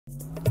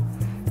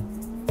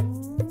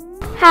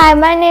Hi,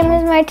 my name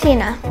is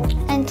Martina,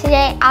 and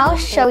today I'll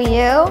show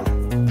you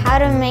how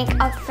to make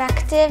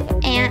effective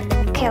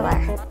ant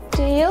killer.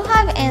 Do you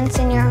have ants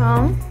in your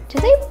home? Do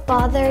they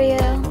bother you?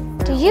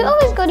 Do you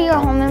always go to your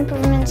home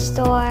improvement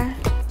store,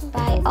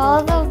 buy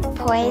all the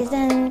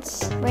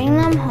poisons, bring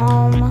them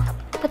home,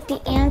 but the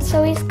ants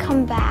always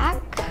come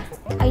back?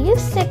 Are you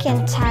sick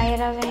and tired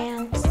of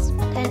ants?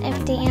 Then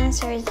if the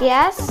answer is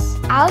yes,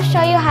 I'll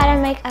show you how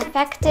to make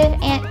effective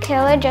ant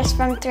killer just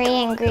from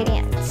 3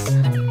 ingredients.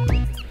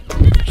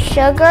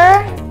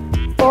 Sugar,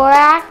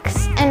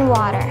 borax, and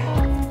water.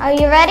 Are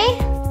you ready?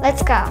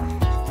 Let's go.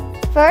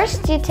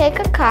 First, you take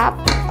a cup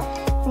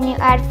and you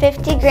add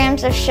 50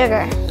 grams of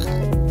sugar.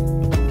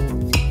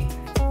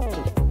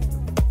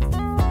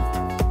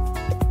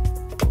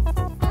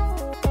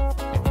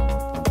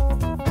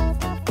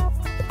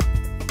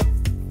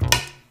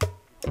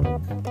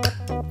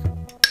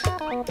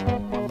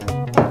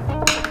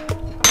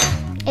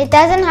 It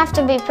doesn't have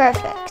to be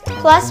perfect,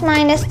 plus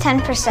minus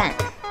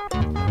 10%.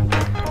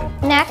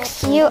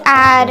 Next, you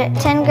add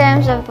 10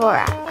 grams of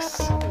borax.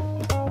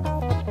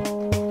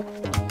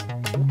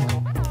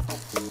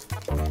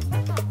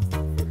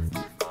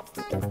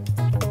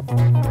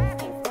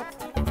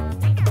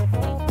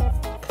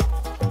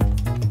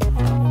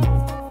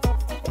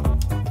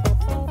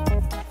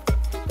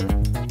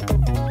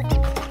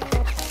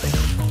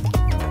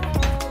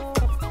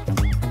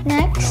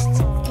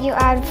 Next, you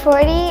add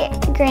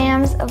 40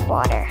 grams of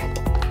water.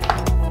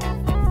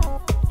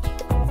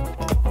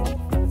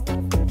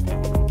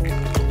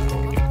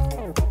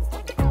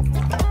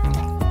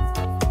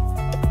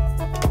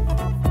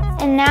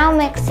 And now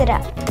mix it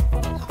up.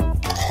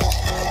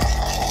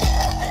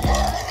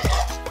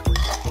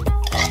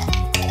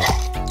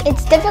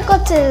 It's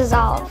difficult to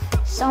dissolve,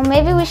 so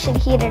maybe we should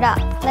heat it up.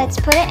 Let's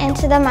put it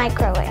into the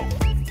microwave.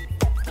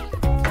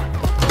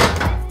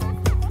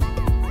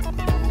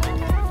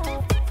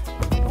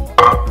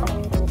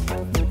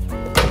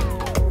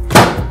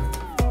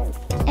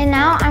 And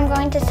now I'm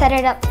going to set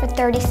it up for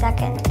 30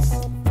 seconds.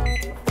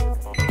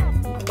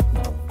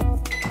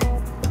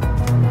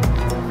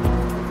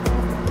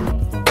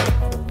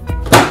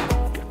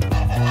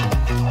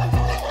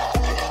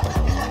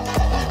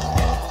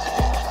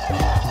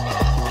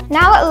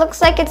 Now it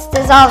looks like it's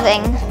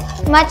dissolving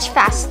much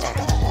faster.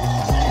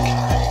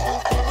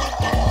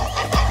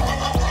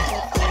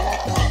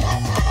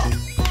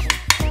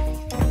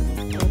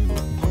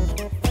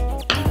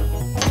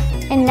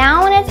 And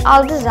now when it's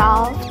all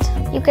dissolved,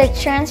 you could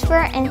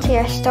transfer it into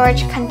your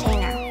storage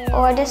container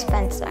or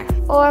dispenser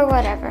or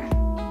whatever.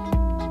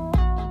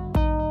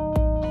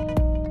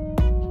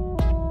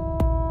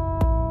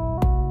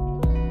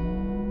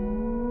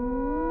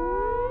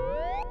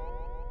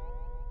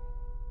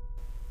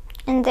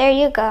 And there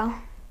you go.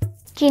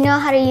 Do you know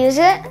how to use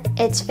it?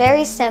 It's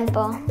very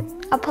simple.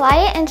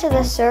 Apply it into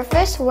the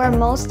surface where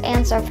most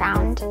ants are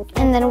found,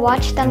 and then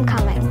watch them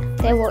coming.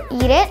 They will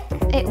eat it.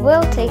 It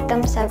will take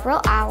them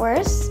several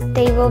hours.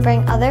 They will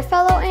bring other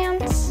fellow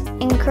ants,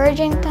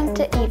 encouraging them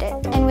to eat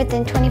it. And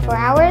within 24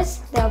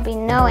 hours, there will be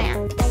no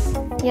ants.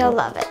 You'll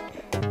love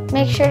it.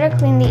 Make sure to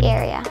clean the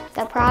area.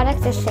 The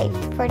product is safe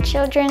for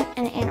children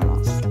and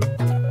animals,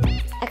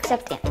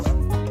 except ants.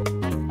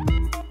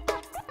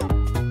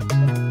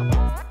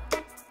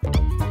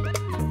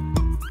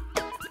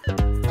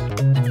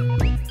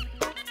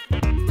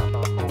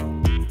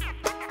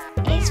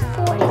 Is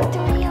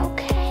 43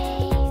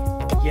 okay?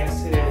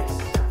 Yes, it is.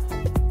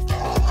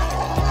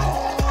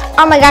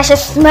 Oh my gosh, it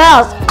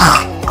smells.